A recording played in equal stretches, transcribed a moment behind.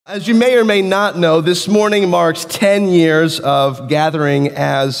As you may or may not know, this morning marks 10 years of gathering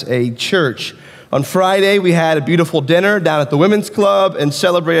as a church. On Friday, we had a beautiful dinner down at the Women's Club and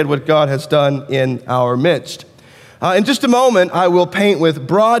celebrated what God has done in our midst. In just a moment, I will paint with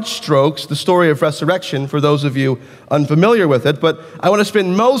broad strokes the story of resurrection for those of you unfamiliar with it, but I want to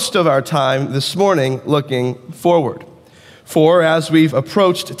spend most of our time this morning looking forward. For as we've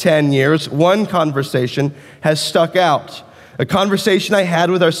approached 10 years, one conversation has stuck out. A conversation I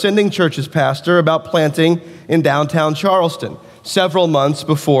had with our Sending Church's pastor about planting in downtown Charleston several months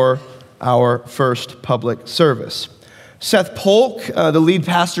before our first public service. Seth Polk, the lead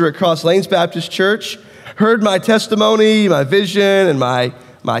pastor at Cross Lanes Baptist Church, heard my testimony, my vision, and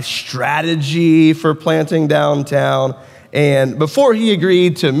my strategy for planting downtown. And before he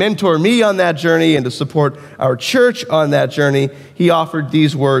agreed to mentor me on that journey and to support our church on that journey, he offered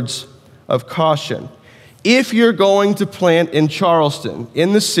these words of caution. If you're going to plant in Charleston,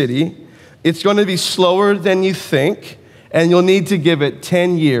 in the city, it's going to be slower than you think, and you'll need to give it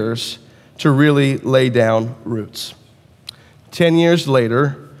 10 years to really lay down roots. 10 years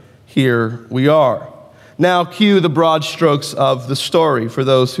later, here we are. Now, cue the broad strokes of the story for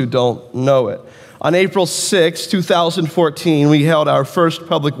those who don't know it. On April 6, 2014, we held our first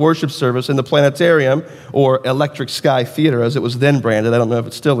public worship service in the Planetarium, or Electric Sky Theater, as it was then branded, I don't know if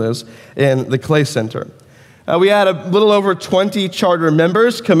it still is, in the Clay Center. We had a little over 20 charter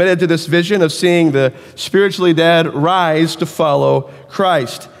members committed to this vision of seeing the spiritually dead rise to follow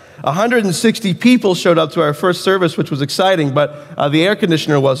Christ. 160 people showed up to our first service, which was exciting, but the air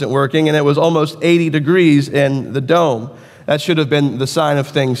conditioner wasn't working, and it was almost 80 degrees in the dome. That should have been the sign of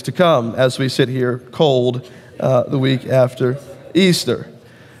things to come as we sit here cold the week after Easter.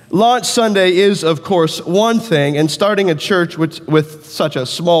 Launch Sunday is, of course, one thing, and starting a church with such a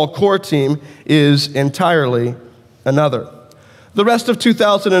small core team is entirely another. The rest of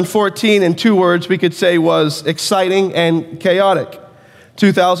 2014, in two words, we could say was exciting and chaotic.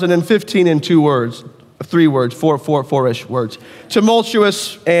 2015 in two words, three words, four-ish words.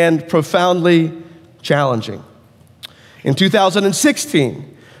 Tumultuous and profoundly challenging. In 2016,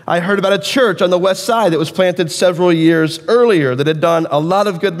 I heard about a church on the west side that was planted several years earlier that had done a lot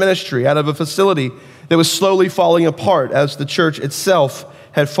of good ministry out of a facility that was slowly falling apart as the church itself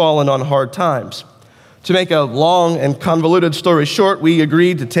had fallen on hard times. To make a long and convoluted story short, we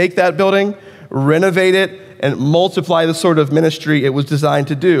agreed to take that building, renovate it, and multiply the sort of ministry it was designed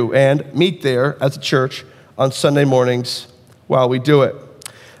to do, and meet there as a church on Sunday mornings while we do it.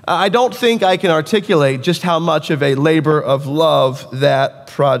 I don't think I can articulate just how much of a labor of love that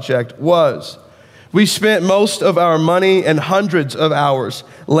project was. We spent most of our money and hundreds of hours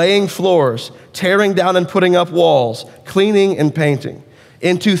laying floors, tearing down and putting up walls, cleaning and painting.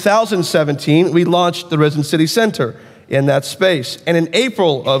 In 2017, we launched the Risen City Center in that space. And in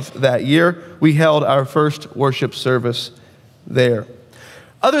April of that year, we held our first worship service there.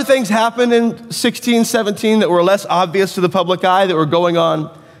 Other things happened in 16, 17 that were less obvious to the public eye that were going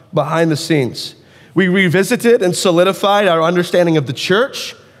on behind the scenes. We revisited and solidified our understanding of the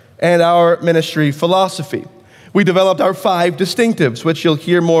church and our ministry philosophy. We developed our 5 distinctives, which you'll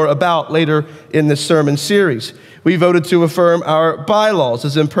hear more about later in this sermon series. We voted to affirm our bylaws,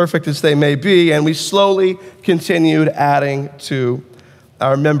 as imperfect as they may be, and we slowly continued adding to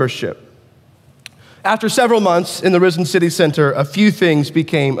our membership. After several months in the Risen City Center, a few things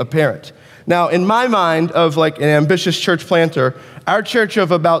became apparent. Now, in my mind of like an ambitious church planter, our church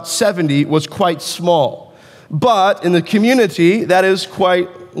of about 70 was quite small. But in the community, that is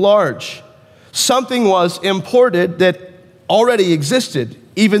quite large. Something was imported that already existed,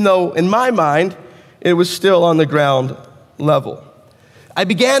 even though in my mind, it was still on the ground level. I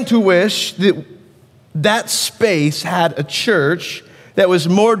began to wish that that space had a church that was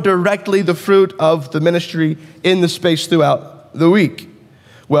more directly the fruit of the ministry in the space throughout the week.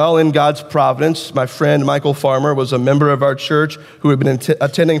 Well, in God's providence, my friend Michael Farmer was a member of our church who had been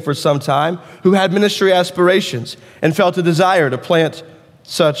attending for some time, who had ministry aspirations and felt a desire to plant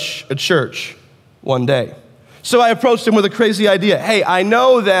such a church one day. So I approached him with a crazy idea. Hey, I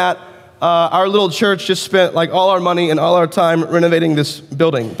know that our little church just spent like all our money and all our time renovating this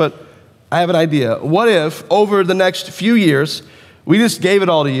building, but I have an idea. What if over the next few years, we just gave it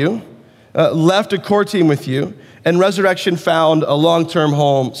all to you, left a core team with you, and Resurrection found a long-term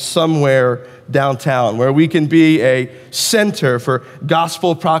home somewhere downtown where we can be a center for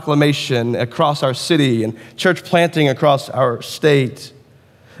gospel proclamation across our city and church planting across our state.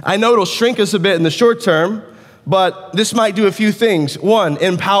 I know it'll shrink us a bit in the short term, but this might do a few things. One,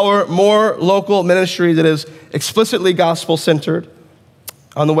 empower more local ministry that is explicitly gospel-centered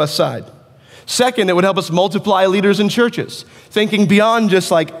on the west side. Second, it would help us multiply leaders in churches, thinking beyond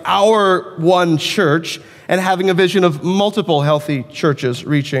just like our one church and having a vision of multiple healthy churches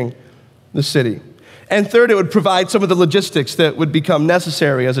reaching the city. And third, it would provide some of the logistics that would become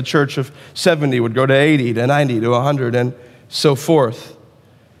necessary as a church of 70 would go to 80 to 90 to 100 and so forth.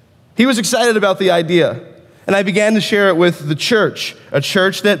 He was excited about the idea, and I began to share it with the church, a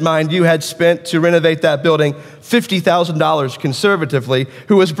church that, mind you, had spent to renovate that building $50,000 conservatively,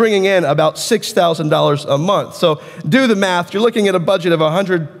 who was bringing in about $6,000 a month. So do the math. You're looking at a budget of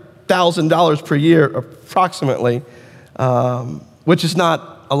 $100,000 per year approximately, which is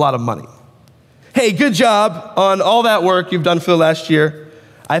not a lot of money. Hey, good job on all that work you've done for the last year.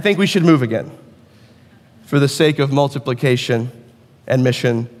 I think we should move again for the sake of multiplication and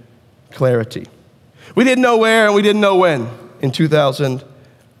mission clarity. We didn't know where and we didn't know when in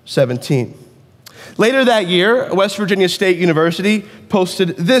 2017. Later that year, West Virginia State University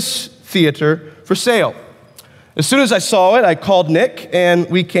posted this theater for sale. As soon as I saw it, I called Nick and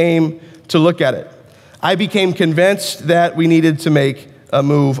we came to look at it. I became convinced that we needed to make a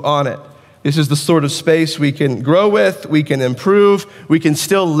move on it. This is the sort of space we can grow with, we can improve, we can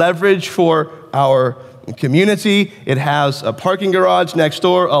still leverage for our community. It has a parking garage next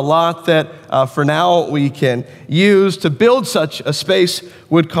door, a lot that for now we can use. To build such a space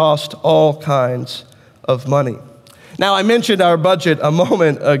would cost all kinds of money. Now, I mentioned our budget a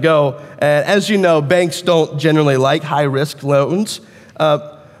moment ago, and as you know, banks don't generally like high-risk loans.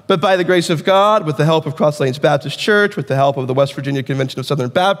 But by the grace of God, with the help of Cross Lanes Baptist Church, with the help of the West Virginia Convention of Southern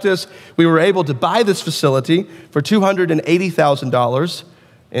Baptists, we were able to buy this facility for $280,000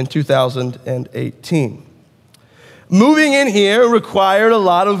 in 2018. Moving in here required a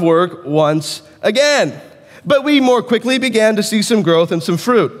lot of work once again, but we more quickly began to see some growth and some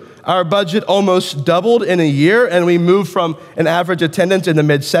fruit. Our budget almost doubled in a year, and we moved from an average attendance in the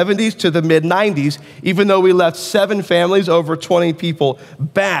mid-70s to the mid-90s, even though we left 7 families, over 20 people,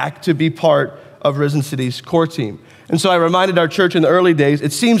 back to be part of Risen City's core team. And so I reminded our church in the early days,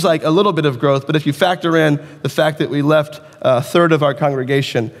 it seems like a little bit of growth, but if you factor in the fact that we left a third of our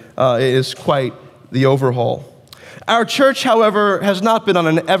congregation, it is quite the overhaul. Our church, however, has not been on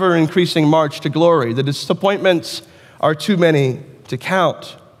an ever-increasing march to glory. The disappointments are too many to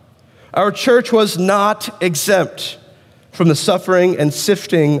count. Our church was not exempt from the suffering and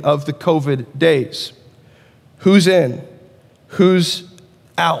sifting of the COVID days. Who's in? Who's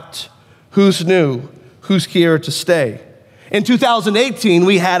out? Who's new? Who's here to stay? In 2018,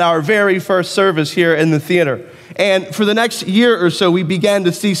 we had our very first service here in the theater. And for the next year or so, we began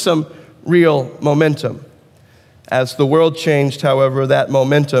to see some real momentum. As the world changed, however, that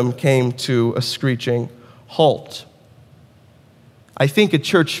momentum came to a screeching halt. I think a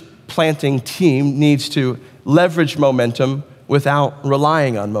church planting team needs to leverage momentum without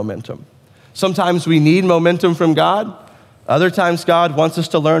relying on momentum. Sometimes we need momentum from God. Other times God wants us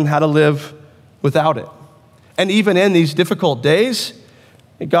to learn how to live without it. And even in these difficult days,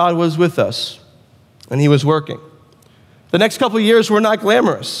 God was with us and he was working. The next couple of years were not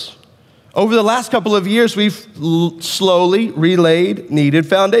glamorous. Over the last couple of years, we've slowly relayed needed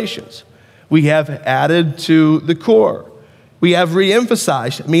foundations. We have added to the core. We have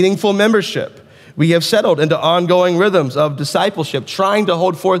reemphasized meaningful membership. We have settled into ongoing rhythms of discipleship, trying to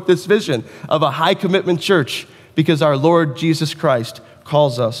hold forth this vision of a high commitment church because our Lord Jesus Christ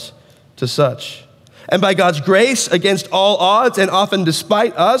calls us to such. And by God's grace, against all odds and often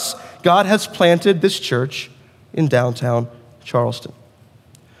despite us, God has planted this church in downtown Charleston.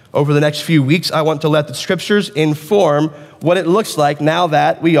 Over the next few weeks, I want to let the scriptures inform what it looks like now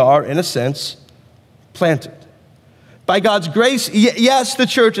that we are, in a sense, planted. By God's grace, yes, the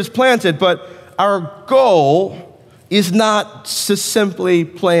church is planted, but our goal is not to simply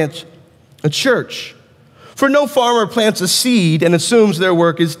plant a church. For no farmer plants a seed and assumes their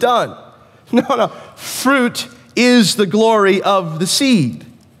work is done. No. Fruit is the glory of the seed.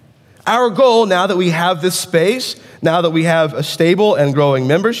 Our goal, now that we have this space, now that we have a stable and growing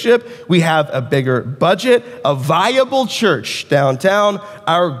membership, we have a bigger budget, a viable church downtown,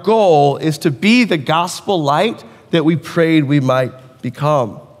 our goal is to be the gospel light that we prayed we might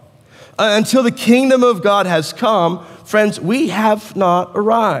become. Until the kingdom of God has come, friends, we have not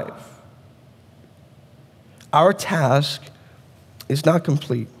arrived. Our task is not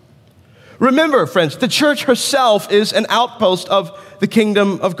complete. Remember, friends, the church herself is an outpost of the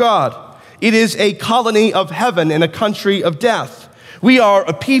kingdom of God. It is a colony of heaven in a country of death. We are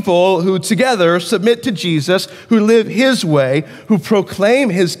a people who together submit to Jesus, who live his way, who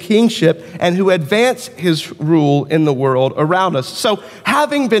proclaim his kingship, and who advance his rule in the world around us. So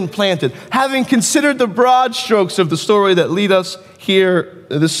having been planted, having considered the broad strokes of the story that lead us here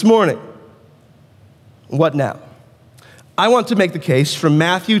this morning, What now? I want to make the case from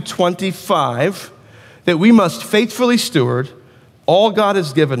Matthew 25 that we must faithfully steward all God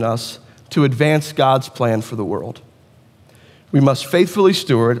has given us to advance God's plan for the world. We must faithfully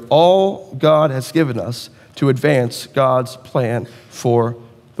steward all God has given us to advance God's plan for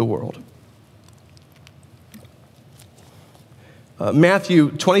the world.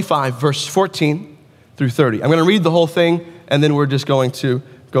 Matthew 25, verse 14 through 30. I'm going to read the whole thing, and then we're just going to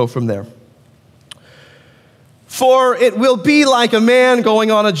go from there. For it will be like a man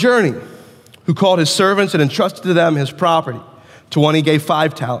going on a journey, who called his servants and entrusted to them his property. To one he gave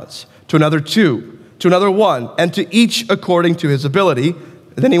 5 talents, to another 2, to another 1, and to each according to his ability.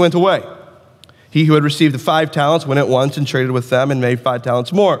 And then he went away. He who had received the 5 talents went at once and traded with them and made 5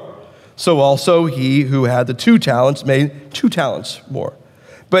 talents more. So also he who had the 2 talents made 2 talents more.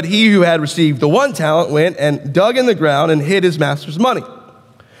 But he who had received the 1 talent went and dug in the ground and hid his master's money.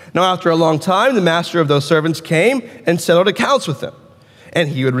 Now after a long time, the master of those servants came and settled accounts with them. And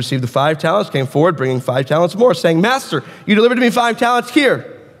he who had received the 5 talents came forward, bringing 5 talents more, saying, Master, you delivered to me 5 talents.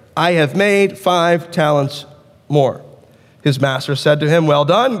 Here, I have made 5 talents more. His master said to him, Well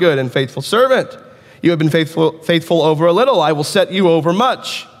done, good and faithful servant. You have been faithful over a little. I will set you over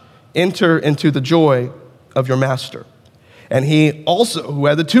much. Enter into the joy of your master. And he also, who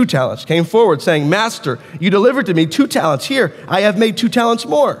had the 2 talents, came forward, saying, Master, you delivered to me 2 talents. Here, I have made 2 talents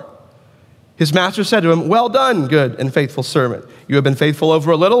more. His master said to him, Well done, good and faithful servant. You have been faithful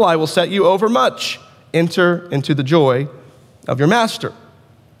over a little. I will set you over much. Enter into the joy of your master.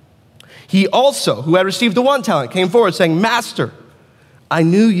 He also, who had received the 1 talent, came forward, saying, Master, I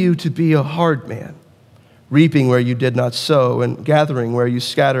knew you to be a hard man, reaping where you did not sow and gathering where you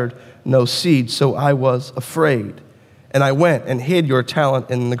scattered no seed. So I was afraid, and I went and hid your talent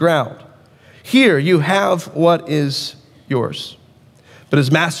in the ground. Here you have what is yours. But his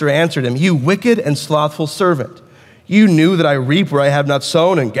master answered him, You wicked and slothful servant. You knew that I reap where I have not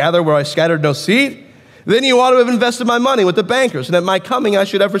sown and gather where I scattered no seed? Then you ought to have invested my money with the bankers, and at my coming I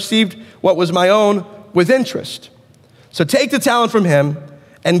should have received what was my own with interest. So take the talent from him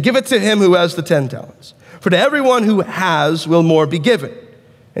and give it to him who has the 10 talents. For to everyone who has will more be given,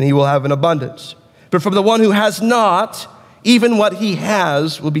 and he will have an abundance. But from the one who has not, even what he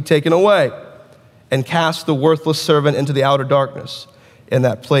has will be taken away. And cast the worthless servant into the outer darkness. In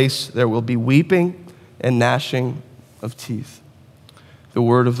that place there will be weeping and gnashing of teeth. The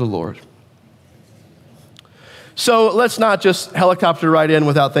word of the Lord. So let's not just helicopter right in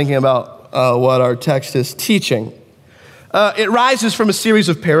without thinking about what our text is teaching. It rises from a series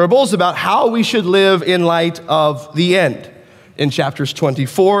of parables about how we should live in light of the end. In chapters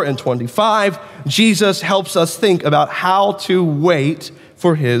 24 and 25, Jesus helps us think about how to wait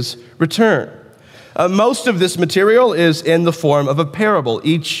for his return. Most of this material is in the form of a parable,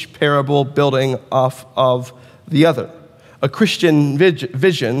 each parable building off of the other. A Christian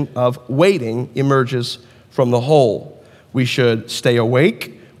vision of waiting emerges from the whole. We should stay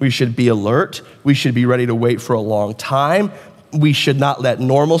awake. We should be alert. We should be ready to wait for a long time. We should not let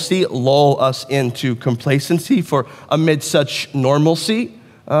normalcy lull us into complacency, for amid such normalcy,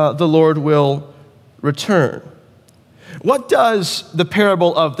 the Lord will return. What does the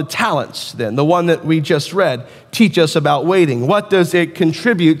parable of the talents, then, the one that we just read, teach us about waiting? What does it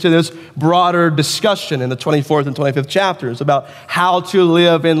contribute to this broader discussion in the 24th and 25th chapters about how to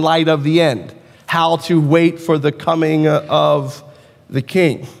live in light of the end, how to wait for the coming of the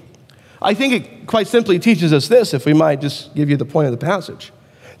King? I think it quite simply teaches us this, if we might just give you the point of the passage,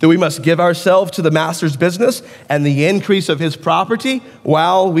 that we must give ourselves to the master's business and the increase of his property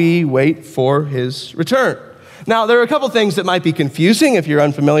while we wait for his return. Now, there are a couple things that might be confusing if you're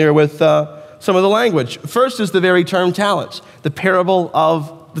unfamiliar with some of the language. First is the very term talents, the parable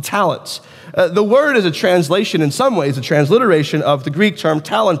of the talents. The word is a translation, in some ways, a transliteration of the Greek term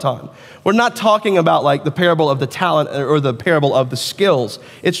talenton. We're not talking about like the parable of the talent or the parable of the skills.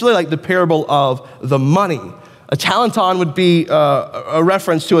 It's really like the parable of the money. A talenton would be a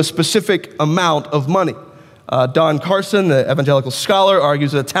reference to a specific amount of money. Don Carson, the evangelical scholar,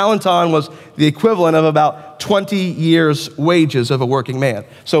 argues that a talenton was the equivalent of about 20 years' wages of a working man.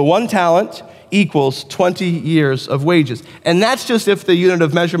 So 1 talent equals 20 years of wages. And that's just if the unit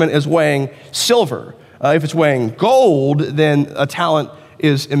of measurement is weighing silver. If it's weighing gold, then a talent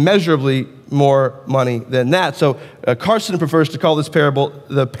is immeasurably more money than that. So Carson prefers to call this parable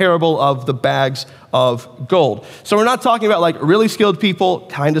the parable of the bags of gold. So we're not talking about like really skilled people,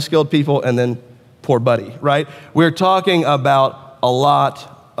 kind of skilled people, and then poor buddy, right? We're talking about a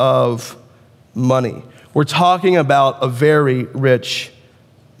lot of money. We're talking about a very rich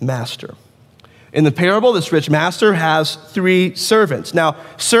master. In the parable, this rich master has 3 servants. Now,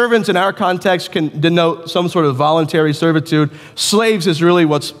 servants in our context can denote some sort of voluntary servitude. Slaves is really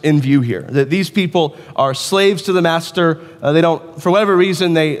what's in view here. That these people are slaves to the master. They don't, for whatever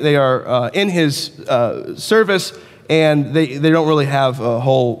reason, they are in his service, and they don't really have a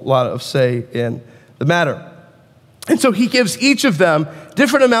whole lot of say in the matter. And so he gives each of them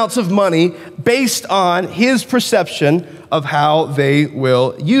different amounts of money based on his perception of how they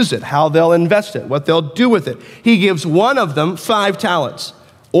will use it, how they'll invest it, what they'll do with it. He gives one of them 5 talents,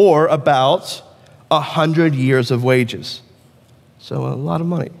 or about 100 years of wages. So a lot of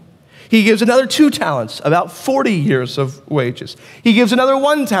money. He gives another 2 talents, about 40 years of wages. He gives another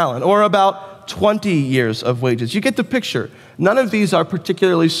 1 talent, or about 20 years of wages. You get the picture. None of these are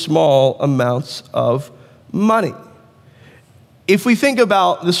particularly small amounts of money. If we think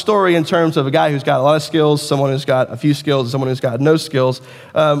about the story in terms of a guy who's got a lot of skills, someone who's got a few skills, and someone who's got no skills,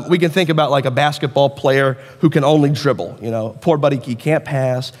 we can think about like a basketball player who can only dribble. You know, poor buddy, he can't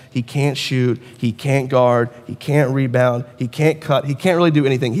pass, he can't shoot, he can't guard, he can't rebound, he can't cut, he can't really do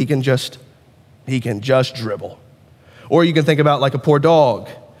anything. He can just dribble. Or you can think about like a poor dog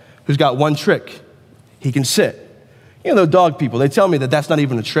who's got one trick. He can sit. You know, those dog people, they tell me that that's not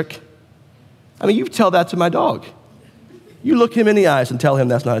even a trick. I mean, you tell that to my dog. You look him in the eyes and tell him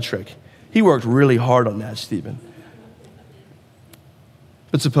that's not a trick. He worked really hard on that, Stephen.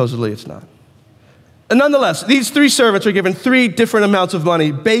 But supposedly it's not. And nonetheless, these 3 servants are given 3 different amounts of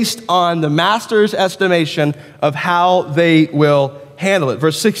money based on the master's estimation of how they will handle it.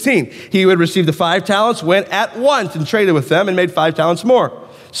 Verse 16, he who had received the 5 talents went at once and traded with them and made 5 talents more.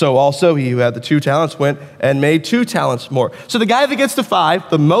 So also he who had the 2 talents went and made 2 talents more. So the guy that gets the 5,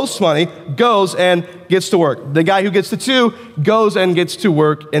 the most money, goes and gets to work. The guy who gets the 2 goes and gets to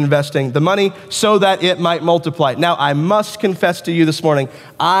work investing the money so that it might multiply. Now, I must confess to you this morning,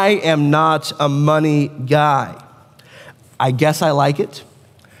 I am not a money guy. I guess I like it.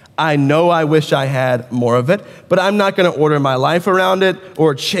 I know I wish I had more of it, but I'm not going to order my life around it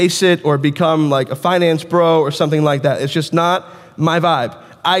or chase it or become like a finance bro or something like that. It's just not my vibe.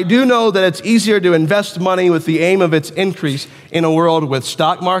 I do know that it's easier to invest money with the aim of its increase in a world with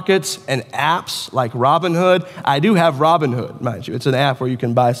stock markets and apps like Robinhood. I do have Robinhood, mind you. It's an app where you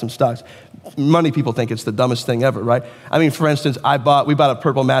can buy some stocks. Money people think it's the dumbest thing ever, right? I mean, for instance, we bought a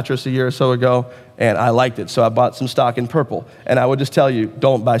purple mattress a year or so ago, and I liked it, so I bought some stock in purple. And I would just tell you,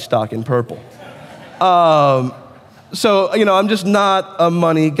 don't buy stock in purple. So, you know, I'm just not a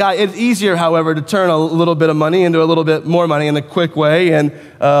money guy. It's easier, however, to turn a little bit of money into a little bit more money in a quick way in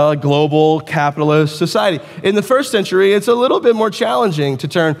a global capitalist society. In the first century, it's a little bit more challenging to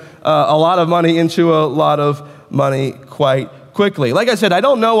turn a lot of money into a lot of money quite quickly. Like I said, I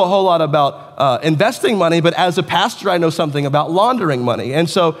don't know a whole lot about investing money, but as a pastor, I know something about laundering money. And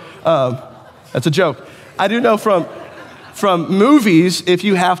so, that's a joke. I do know from movies, if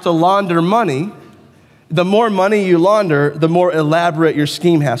you have to launder money, the more money you launder, the more elaborate your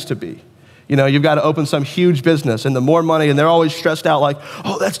scheme has to be. You know, you've got to open some huge business, and the more money, and they're always stressed out like,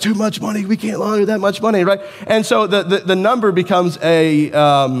 oh, that's too much money, we can't launder that much money, right? And so the number becomes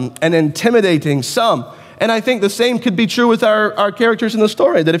an intimidating sum. And I think the same could be true with our characters in the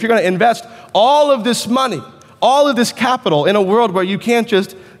story, that if you're going to invest all of this money, all of this capital in a world where you can't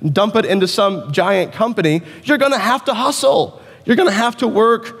just dump it into some giant company, you're going to have to hustle. You're going to have to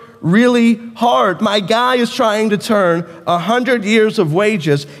work really hard. My guy is trying to turn 100 years of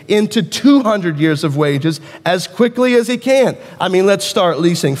wages into 200 years of wages as quickly as he can. I mean, let's start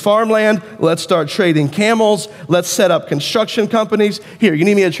leasing farmland. Let's start trading camels. Let's set up construction companies. Here, you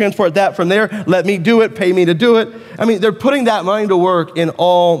need me to transport that from there? Let me do it. Pay me to do it. I mean, they're putting that money to work in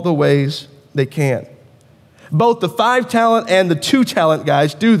all the ways they can. Both the 5 talent and the 2 talent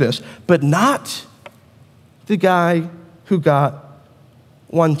guys do this, but not the guy who got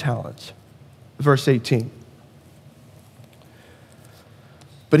 1 talent. Verse 18.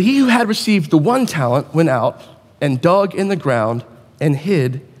 But he who had received the 1 talent went out and dug in the ground and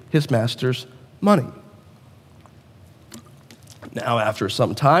hid his master's money. Now, after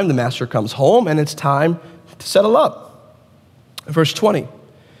some time, the master comes home and it's time to settle up. Verse 20.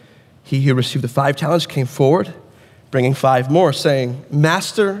 He who received the 5 talents came forward, bringing 5 more, saying,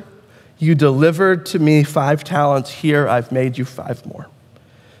 Master, you delivered to me 5 talents. Here, I've made you 5 more.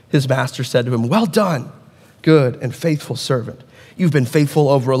 His master said to him, well done, good and faithful servant. You've been faithful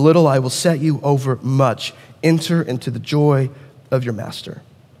over a little. I will set you over much. Enter into the joy of your master.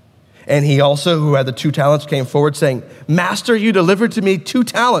 And he also, who had the 2 talents, came forward saying, Master, you delivered to me 2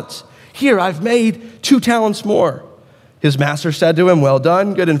 talents. Here, I've made 2 talents more. His master said to him, well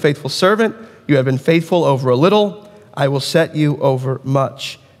done, good and faithful servant. You have been faithful over a little. I will set you over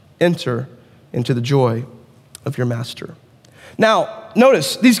much. Enter into the joy of your master. Now,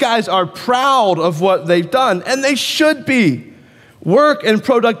 notice, these guys are proud of what they've done, and they should be. Work and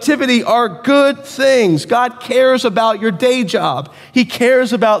productivity are good things. God cares about your day job. He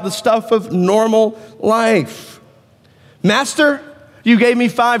cares about the stuff of normal life. Master, you gave me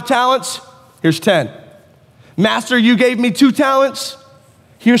 5 talents. Here's 10. Master, you gave me 2 talents.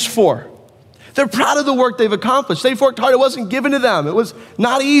 Here's 4. They're proud of the work they've accomplished. They've worked hard. It wasn't given to them. It was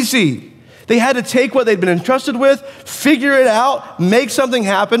not easy. They had to take what they'd been entrusted with, figure it out, make something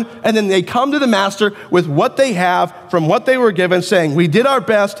happen, and then they come to the master with what they have from what they were given, saying, we did our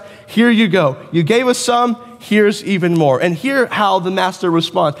best, here you go. You gave us some, here's even more. And hear how the master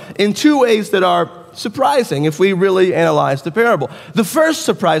responds in 2 ways that are surprising if we really analyze the parable. The first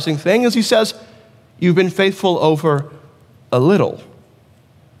surprising thing is he says, you've been faithful over a little.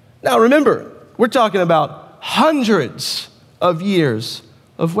 Now remember, we're talking about hundreds of years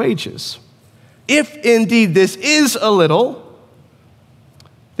of wages. If indeed this is a little,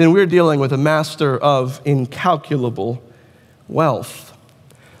 then we're dealing with a master of incalculable wealth.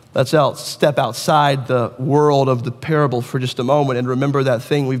 Let's step outside the world of the parable for just a moment and remember that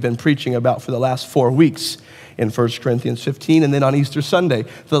thing we've been preaching about for the last 4 weeks in 1 Corinthians 15 and then on Easter Sunday,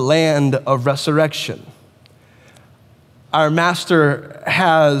 the land of resurrection. Our master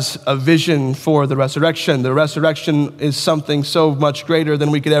has a vision for the resurrection. The resurrection is something so much greater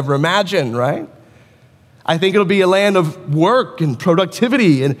than we could ever imagine, right? I think it'll be a land of work and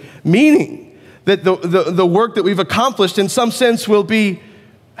productivity and meaning. That the work that we've accomplished in some sense will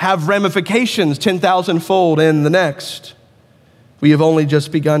have ramifications 10,000-fold in the next. We have only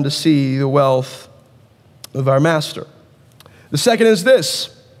just begun to see the wealth of our master. The second is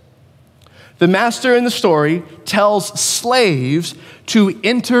this. The master in the story tells slaves to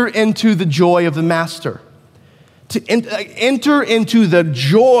enter into the joy of the master. To enter into the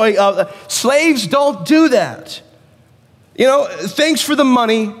joy of... Slaves don't do that. You know, thanks for the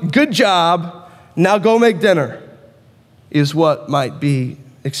money, good job, now go make dinner, is what might be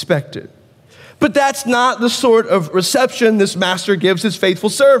expected. But that's not the sort of reception this master gives his faithful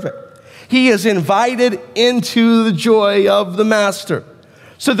servant. He is invited into the joy of the master.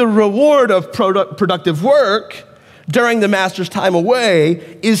 So the reward of productive work during the master's time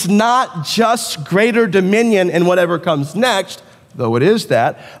away is not just greater dominion in whatever comes next, though it is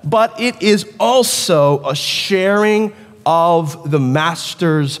that, but it is also a sharing of the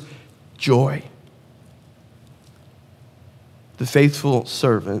master's joy. The faithful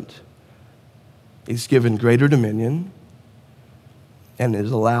servant is given greater dominion and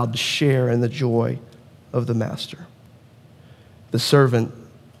is allowed to share in the joy of the master. The servant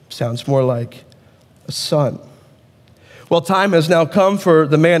sounds more like a son. Well, time has now come for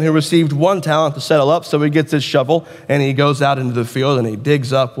the man who received 1 talent to settle up, so he gets his shovel and he goes out into the field and he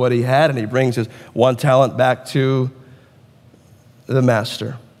digs up what he had and he brings his 1 talent back to the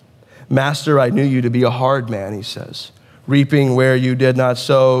master. Master, I knew you to be a hard man, he says, reaping where you did not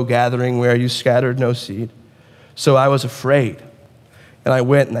sow, gathering where you scattered no seed. So I was afraid, and I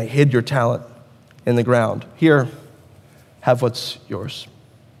went and I hid your talent in the ground. Here, have what's yours.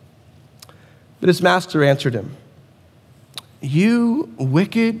 But his master answered him, you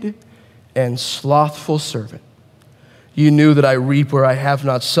wicked and slothful servant. You knew that I reap where I have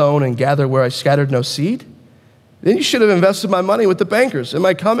not sown and gather where I scattered no seed? Then you should have invested my money with the bankers. In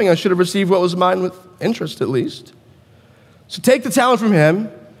my coming, I should have received what was mine with interest at least. So take the talent from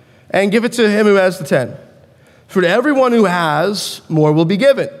him and give it to him who has the 10. For to everyone who has, more will be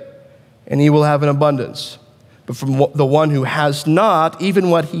given, and he will have an abundance. But from the one who has not, even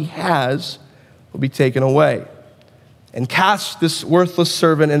what he has will be taken away. And cast this worthless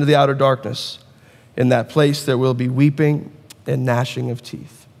servant into the outer darkness. In that place there will be weeping and gnashing of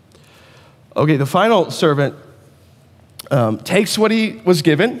teeth. Okay, the final servant takes what he was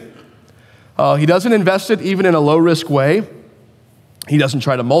given. He doesn't invest it even in a low-risk way. He doesn't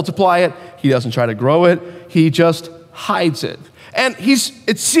try to multiply it. He doesn't try to grow it. He just hides it. And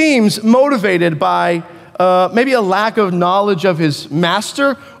it seems, motivated by maybe a lack of knowledge of his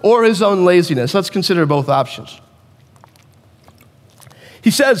master or his own laziness. Let's consider both options. He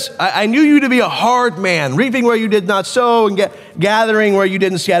says, I knew you to be a hard man, reaping where you did not sow and gathering where you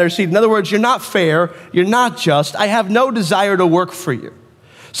didn't scatter seed. In other words, you're not fair, you're not just. I have no desire to work for you.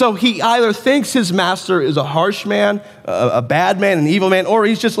 So he either thinks his master is a harsh man, a bad man, an evil man, or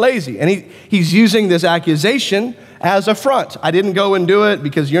he's just lazy. And he's using this accusation as a front. I didn't go and do it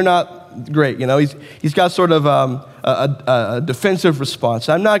because you're not great. You know, he's got sort of a defensive response.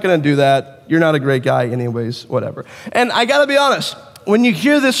 I'm not going to do that. You're not a great guy anyways, whatever. And I got to be honest. When you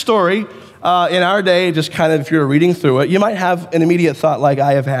hear this story, in our day, just kind of if you're reading through it, you might have an immediate thought like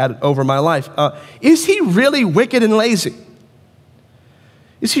I have had over my life. Is he really wicked and lazy?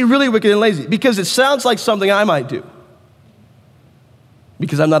 Is he really wicked and lazy? Because it sounds like something I might do.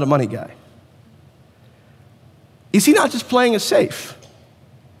 Because I'm not a money guy. Is he not just playing it safe?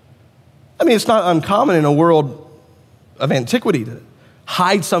 I mean, it's not uncommon in a world of antiquity to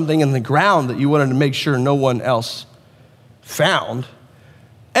hide something in the ground that you wanted to make sure no one else found.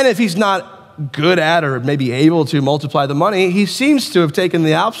 And if he's not good at or maybe able to multiply the money, he seems to have taken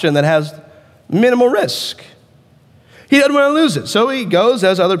the option that has minimal risk. He doesn't want to lose it, so he goes,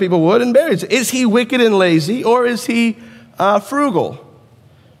 as other people would, and buries it. Is he wicked and lazy, or is he frugal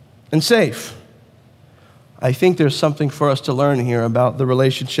and safe? I think there's something for us to learn here about the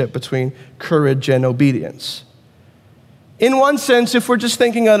relationship between courage and obedience. In one sense, if we're just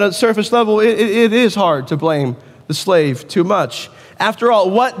thinking on a surface level, it is hard to blame the slave too much. After all,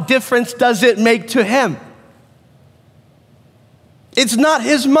 what difference does it make to him? It's not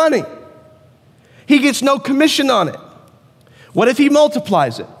his money. He gets no commission on it. What if he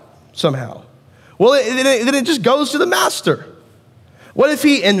multiplies it somehow? Well, then it just goes to the master. What if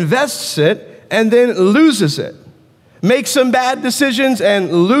he invests it and then loses it? Makes some bad decisions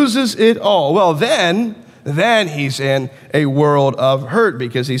and loses it all. Well, then he's in a world of hurt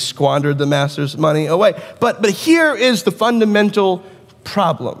because he squandered the master's money away. But here is the fundamental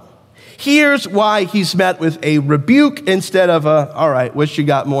problem. Here's why he's met with a rebuke instead of all right, wish you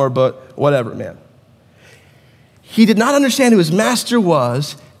got more, but whatever, man. He did not understand who his master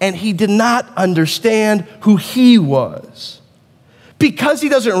was, and he did not understand who he was. Because he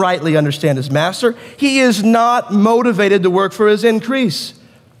doesn't rightly understand his master, he is not motivated to work for his increase.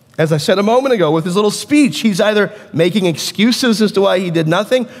 As I said a moment ago with his little speech, he's either making excuses as to why he did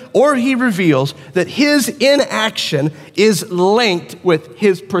nothing, or he reveals that his inaction is linked with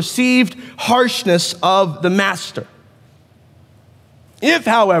his perceived harshness of the master. If,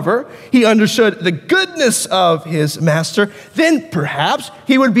 however, he understood the goodness of his master, then perhaps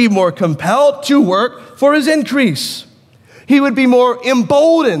he would be more compelled to work for his increase. He would be more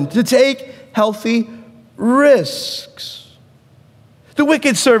emboldened to take healthy risks. The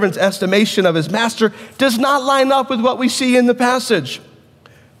wicked servant's estimation of his master does not line up with what we see in the passage.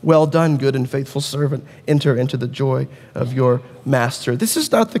 Well done, good and faithful servant. Enter into the joy of your master. This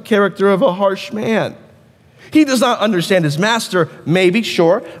is not the character of a harsh man. He does not understand his master, maybe,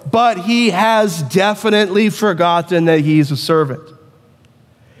 sure, but he has definitely forgotten that he's a servant.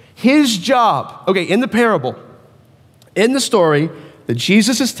 His job, okay, in the parable, in the story that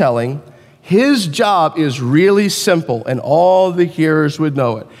Jesus is telling, his job is really simple, and all the hearers would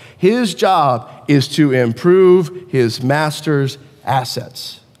know it. His job is to improve his master's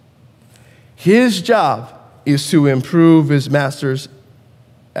assets. His job is to improve his master's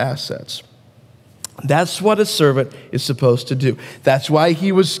assets. That's what a servant is supposed to do. That's why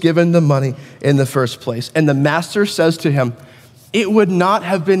he was given the money in the first place. And the master says to him, it would not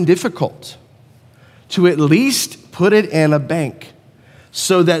have been difficult to at least put it in a bank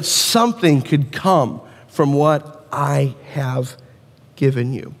so that something could come from what I have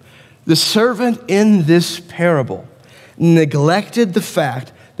given you. The servant in this parable neglected the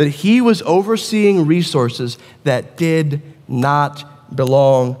fact that he was overseeing resources that did not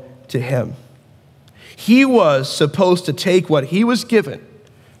belong to him. He was supposed to take what he was given,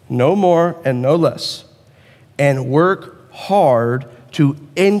 no more and no less, and work hard to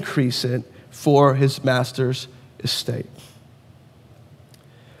increase it for his master's estate.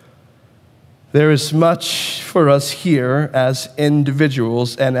 There is much for us here as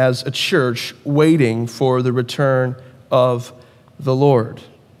individuals and as a church waiting for the return of the Lord.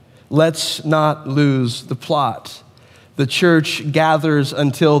 Let's not lose the plot. The church gathers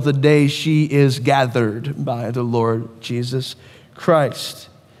until the day she is gathered by the Lord Jesus Christ.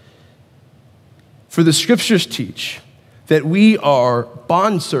 For the scriptures teach that we are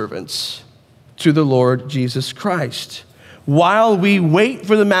bondservants to the Lord Jesus Christ. While we wait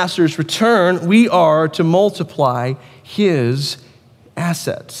for the master's return, we are to multiply his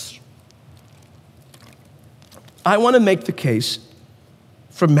assets. I want to make the case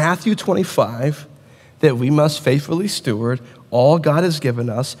from Matthew 25 that we must faithfully steward all God has given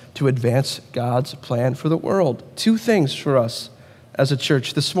us to advance God's plan for the world. Two things for us as a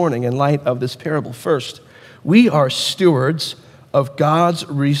church this morning in light of this parable. First, we are stewards of God's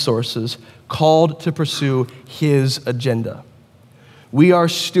resources called to pursue his agenda. We are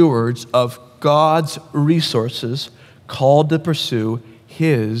stewards of God's resources called to pursue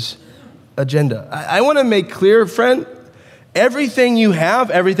his agenda. I want to make clear, friend, Everything you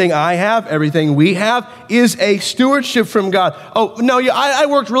have, everything I have, everything we have is a stewardship from God. Oh, no, I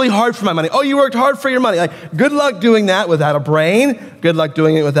worked really hard for my money. Oh, you worked hard for your money. Like, good luck doing that without a brain. Good luck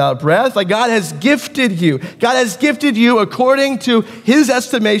doing it without breath. Like, God has gifted you. God has gifted you according to his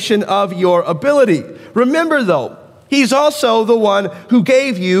estimation of your ability. Remember, though, he's also the one who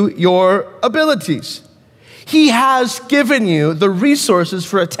gave you your abilities. He has given you the resources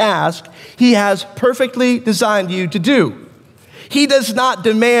for a task he has perfectly designed you to do. He does not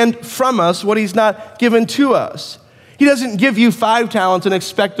demand from us what he's not given to us. He doesn't give you 5 talents and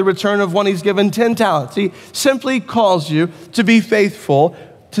expect the return of one he's given 10 talents. He simply calls you to be faithful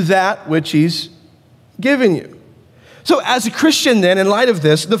to that which he's given you. So as a Christian then, in light of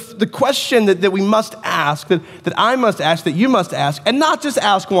this, the question that we must ask, that I must ask, that you must ask, and not just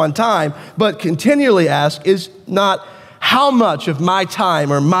ask one time, but continually ask, is not how much of my time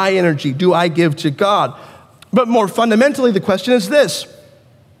or my energy do I give to God? But more fundamentally, the question is this: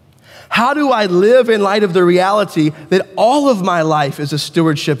 how do I live in light of the reality that all of my life is a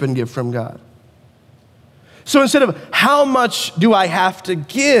stewardship and gift from God? So instead of how much do I have to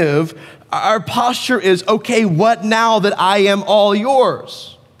give, our posture is, okay, what now that I am all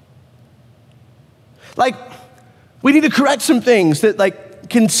yours? Like, we need to correct some things that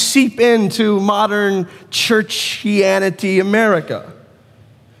can seep into modern churchianity America.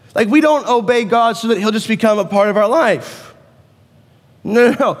 Like, we don't obey God so that he'll just become a part of our life.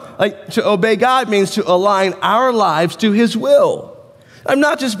 No. Like, to obey God means to align our lives to his will. I'm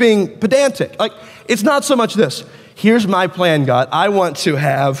not just being pedantic. Like, it's not so much this. Here's my plan, God. I want to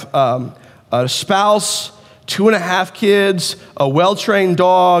have a spouse, 2.5 kids, a well-trained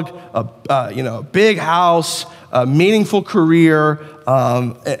dog, a big house, a meaningful career,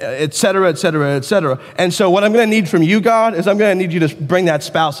 et cetera, et cetera, et cetera. And so what I'm going to need from you, God, is I'm going to need you to bring that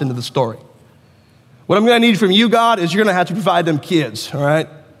spouse into the story. What I'm going to need from you, God, is you're going to have to provide them kids, all right?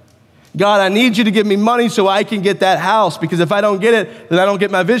 God, I need you to give me money so I can get that house, because if I don't get it, then I don't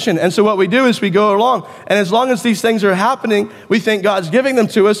get my vision. And so what we do is we go along, and as long as these things are happening, we think God's giving them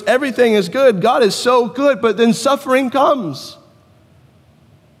to us. Everything is good. God is so good, but then suffering comes.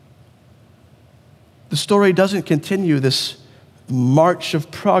 The story doesn't continue this march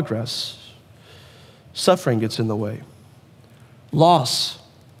of progress. Suffering gets in the way. Loss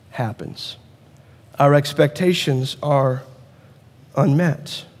happens. Our expectations are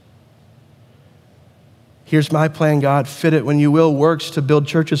unmet. Here's my plan, God, fit it when you will, works to build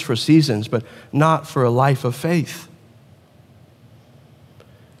churches for seasons, but not for a life of faith.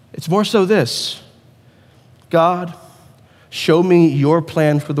 It's more so this: God, show me your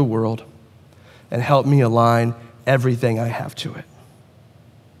plan for the world and help me align everything I have to it.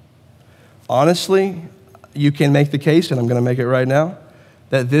 Honestly, you can make the case, and I'm going to make it right now,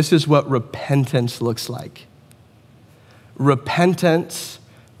 that this is what repentance looks like. Repentance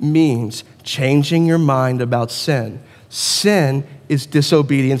means changing your mind about sin. Sin is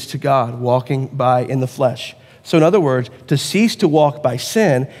disobedience to God, walking by in the flesh. So in other words, to cease to walk by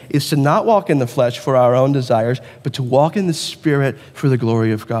sin is to not walk in the flesh for our own desires, but to walk in the Spirit for the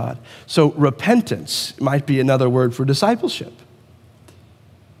glory of God. So repentance might be another word for discipleship.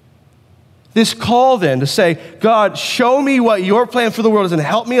 This call then to say, God, show me what your plan for the world is and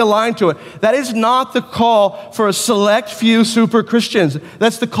help me align to it. That is not the call for a select few super Christians.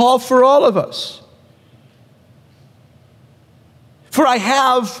 That's the call for all of us. For I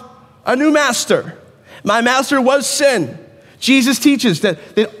have a new master. My master was sin. Jesus teaches that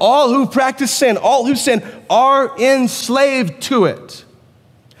all who practice sin, all who sin, are enslaved to it.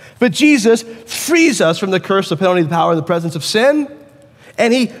 But Jesus frees us from the curse, the penalty, the power, and the presence of sin,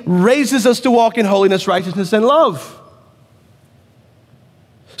 and he raises us to walk in holiness, righteousness, and love.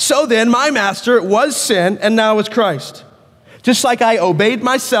 So then, my master was sin, and now is Christ. Just like I obeyed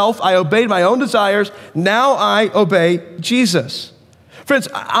myself, I obeyed my own desires, now I obey Jesus. Friends,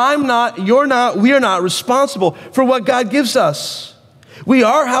 I'm not, you're not, we are not responsible for what God gives us. We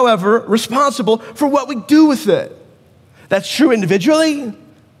are, however, responsible for what we do with it. That's true individually,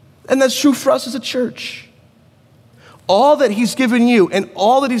 and that's true for us as a church. All that he's given you and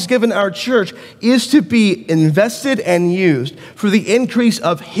all that he's given our church is to be invested and used for the increase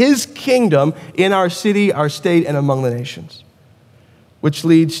of his kingdom in our city, our state, and among the nations. Which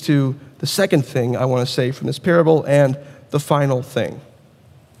leads to the second thing I want to say from this parable and the final thing.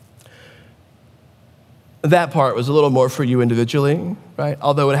 That part was a little more for you individually, right?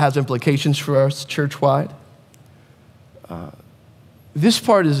 Although it has implications for us church-wide. This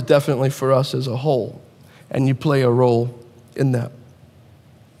part is definitely for us as a whole, and you play a role in that.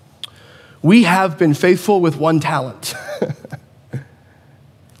 We have been faithful with 1 talent.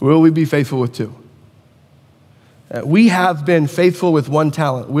 Will we be faithful with 2? We have been faithful with 1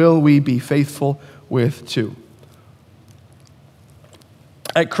 talent. Will we be faithful with 2?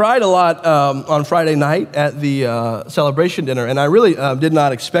 I cried a lot on Friday night at the celebration dinner, and I really did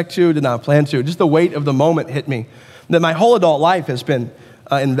not expect to, did not plan to. Just the weight of the moment hit me, that my whole adult life has been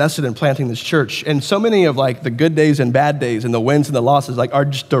invested in planting this church. And so many of like the good days and bad days and the wins and the losses like are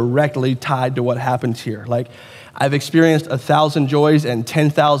just directly tied to what happens here. Like I've experienced 1,000 joys and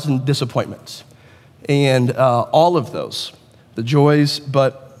 10,000 disappointments. And all of those, the joys,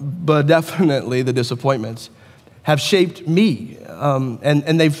 but definitely the disappointments, have shaped me.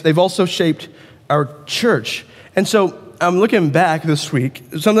 And they've also shaped our church. And so I'm looking back this week,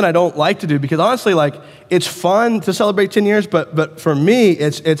 something I don't like to do because honestly, like it's fun to celebrate 10 years, but for me,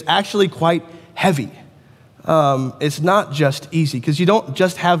 it's actually quite heavy. It's not just easy because you don't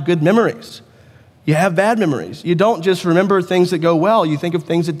just have good memories. You have bad memories. You don't just remember things that go well. You think of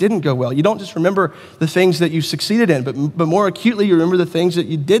things that didn't go well. You don't just remember the things that you succeeded in, but more acutely, you remember the things that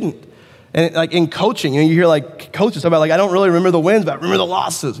you didn't. And like in coaching, you hear like coaches talk about like, I don't really remember the wins, but I remember the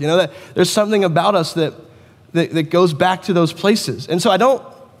losses. That there's something about us that goes back to those places. And so I don't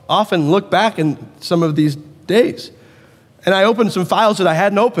often look back in some of these days. And I opened some files that I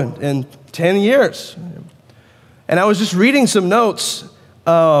hadn't opened in 10 years. And I was just reading some notes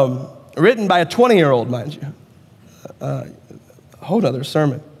written by a 20-year-old, mind you. A whole other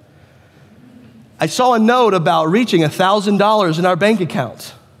sermon. I saw a note about reaching $1,000 in our bank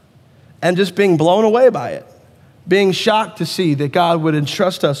account and just being blown away by it, being shocked to see that God would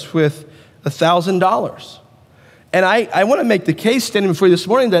entrust us with $1,000. And I want to make the case standing before you this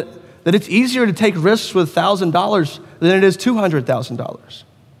morning that it's easier to take risks with $1,000 than it is $200,000.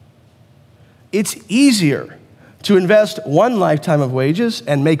 It's easier to invest 1 lifetime of wages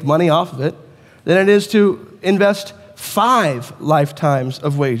and make money off of it than it is to invest 5 lifetimes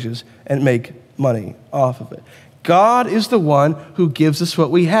of wages and make money off of it. God is the one who gives us what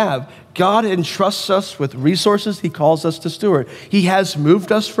we have. God entrusts us with resources he calls us to steward. He has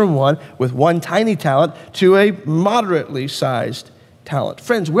moved us from one with 1 tiny talent to a moderately sized talent.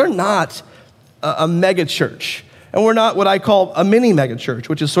 Friends, we're not a mega church. And we're not what I call a mini mega church,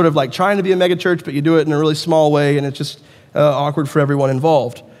 which is sort of like trying to be a mega church, but you do it in a really small way, and it's just awkward for everyone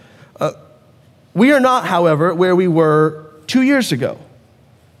involved. We are not, however, where we were 2 years ago,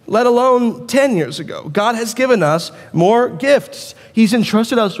 let alone 10 years ago. God has given us more gifts. He's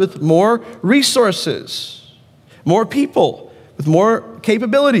entrusted us with more resources, more people, with more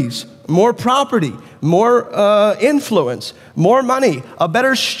capabilities, more property, more influence, more money, a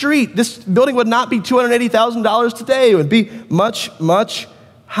better street. This building would not be $280,000 today. It would be much, much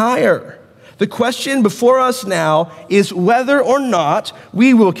higher. The question before us now is whether or not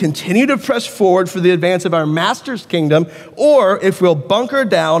we will continue to press forward for the advance of our Master's kingdom, or if we'll bunker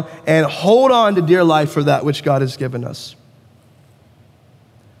down and hold on to dear life for that which God has given us.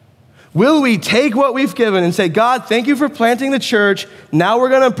 Will we take what we've given and say, God, thank you for planting the church. Now we're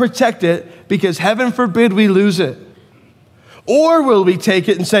going to protect it because heaven forbid we lose it. Or will we take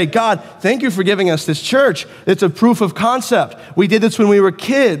it and say, God, thank you for giving us this church. It's a proof of concept. We did this when we were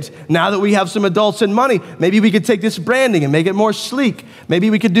kids. Now that we have some adults and money, maybe we could take this branding and make it more sleek. Maybe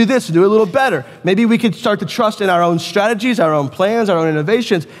we could do this and do it a little better. Maybe we could start to trust in our own strategies, our own plans, our own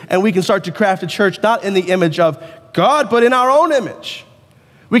innovations, and we can start to craft a church not in the image of God, but in our own image.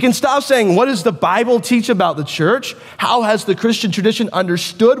 We can stop saying, what does the Bible teach about the church? How has the Christian tradition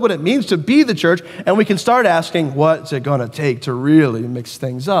understood what it means to be the church? And we can start asking, what's it going to take to really mix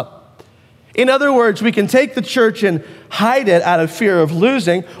things up? In other words, we can take the church and hide it out of fear of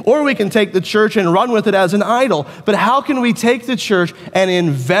losing, or we can take the church and run with it as an idol. But how can we take the church and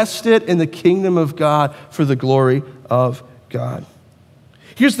invest it in the kingdom of God for the glory of God?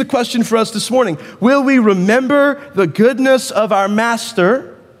 Here's the question for us this morning. Will we remember the goodness of our Master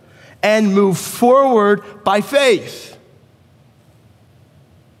and move forward by faith?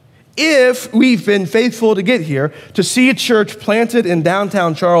 If we've been faithful to get here, to see a church planted in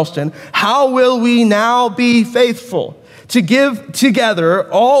downtown Charleston, how will we now be faithful to give together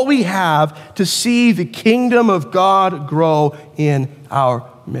all we have to see the kingdom of God grow in our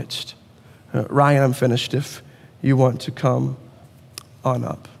midst? Ryan, I'm finished if you want to come on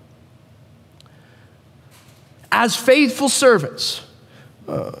up. As faithful servants,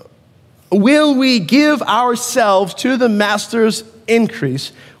 will we give ourselves to the Master's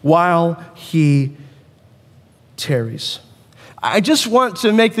increase while he tarries? I just want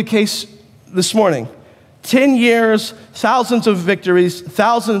to make the case this morning. 10 years, thousands of victories,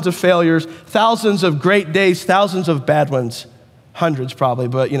 thousands of failures, thousands of great days, thousands of bad ones. Hundreds probably,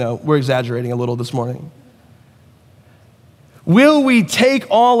 but we're exaggerating a little this morning. Will we take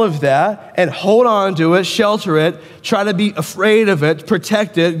all of that and hold on to it, shelter it, try to be afraid of it,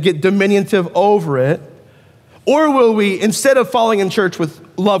 protect it, get diminutive over it? Or will we, instead of falling in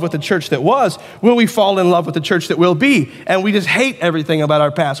love with the church that was, will we fall in love with the church that will be? And we just hate everything about our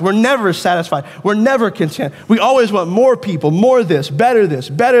past. We're never satisfied. We're never content. We always want more people, more this, better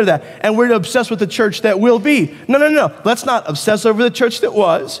that. And we're obsessed with the church that will be. No. Let's not obsess over the church that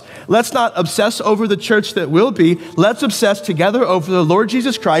was. Let's not obsess over the church that will be. Let's obsess together over the Lord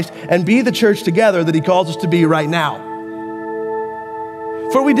Jesus Christ and be the church together that he calls us to be right now.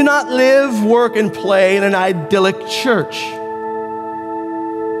 For we do not live, work, and play in an idyllic church.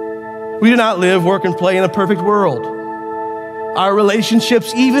 We do not live, work, and play in a perfect world. Our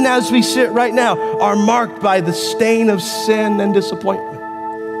relationships, even as we sit right now, are marked by the stain of sin and disappointment.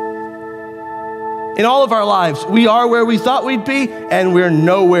 In all of our lives, we are where we thought we'd be, and we're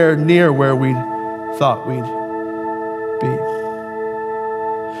nowhere near where we thought we'd be.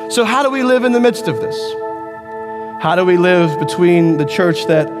 So how do we live in the midst of this? How do we live between the church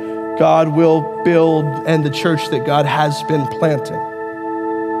that God will build and the church that God has been planting?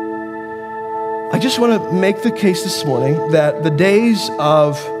 I just want to make the case this morning that the days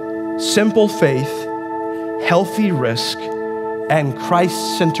of simple faith, healthy risk, and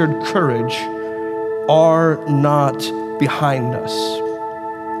Christ-centered courage are not behind us.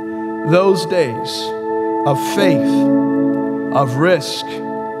 Those days of faith, of risk,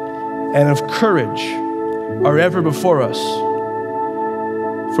 and of courage are ever before us,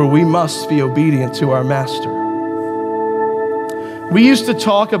 for we must be obedient to our Master. We used to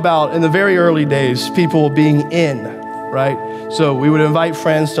talk about, in the very early days, people being in, right? So we would invite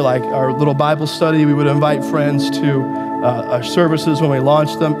friends to like our little Bible study. We would invite friends to our services when we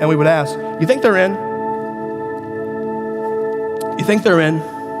launched them, and we would ask, you think they're in? You think they're in?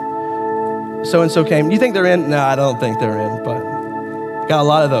 So-and-so came. You think they're in? No, I don't think they're in, but got a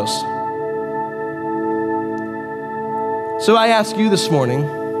lot of those. So I ask you this morning,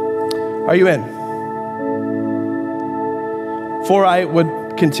 are you in? For I would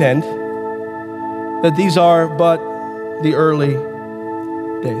contend that these are but the early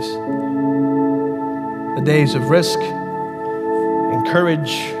days. The days of risk and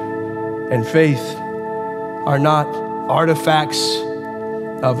courage and faith are not artifacts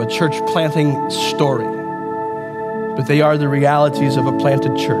of a church planting story, but they are the realities of a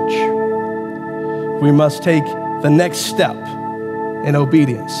planted church. We must take the next step in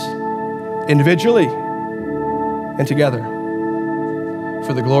obedience, individually and together,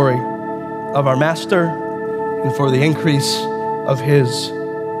 for the glory of our Master and for the increase of his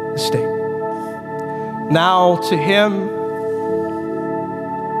estate. Now to him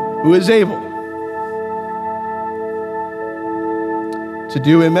who is able to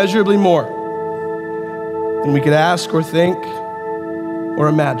do immeasurably more than we could ask or think or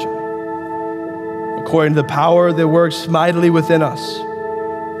imagine, according to the power that works mightily within us.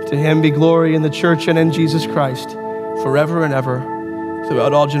 To him be glory in the church and in Jesus Christ forever and ever,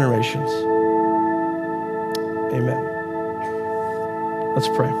 throughout all generations. Amen. Let's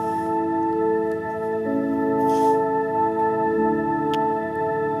pray.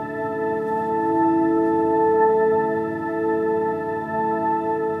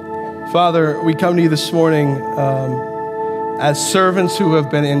 Father, we come to you this morning as servants who have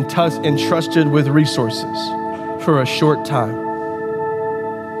been entrusted with resources for a short time.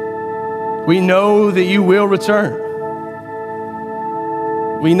 We know that you will return.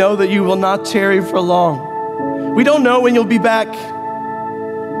 We know that you will not tarry for long. We don't know when you'll be back.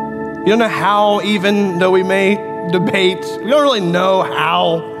 We don't know how, even though we may debate. We don't really know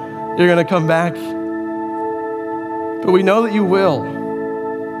how you're going to come back. But we know that you will.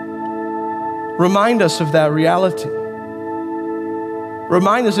 Remind us of that reality.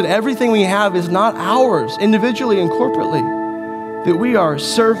 Remind us that everything we have is not ours, individually and corporately, that we are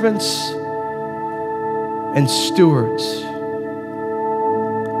servants and stewards,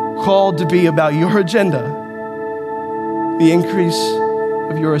 called to be about your agenda, the increase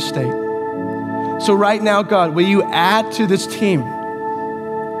of your estate. So right now, God, will you add to this team?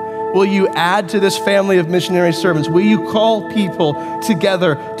 Will you add to this family of missionary servants? Will you call people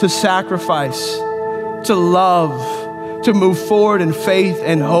together to sacrifice, to love, to move forward in faith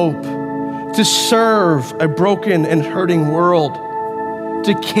and hope, to serve a broken and hurting world,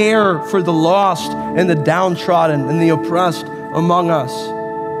 to care for the lost and the downtrodden and the oppressed among us,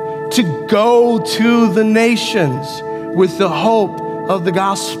 to go to the nations with the hope of the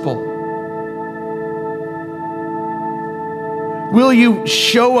gospel? Will you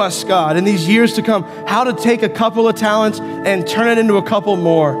show us, God, in these years to come, how to take a couple of talents and turn it into a couple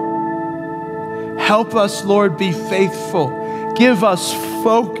more? Help us, Lord, be faithful. Give us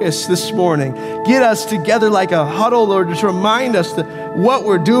focus this morning. Get us together like a huddle, Lord, to remind us that what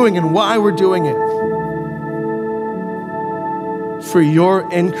we're doing and why we're doing it. For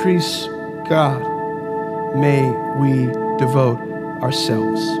your increase, God, may we devote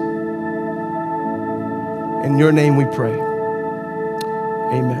ourselves. In your name we pray.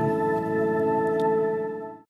 Amen.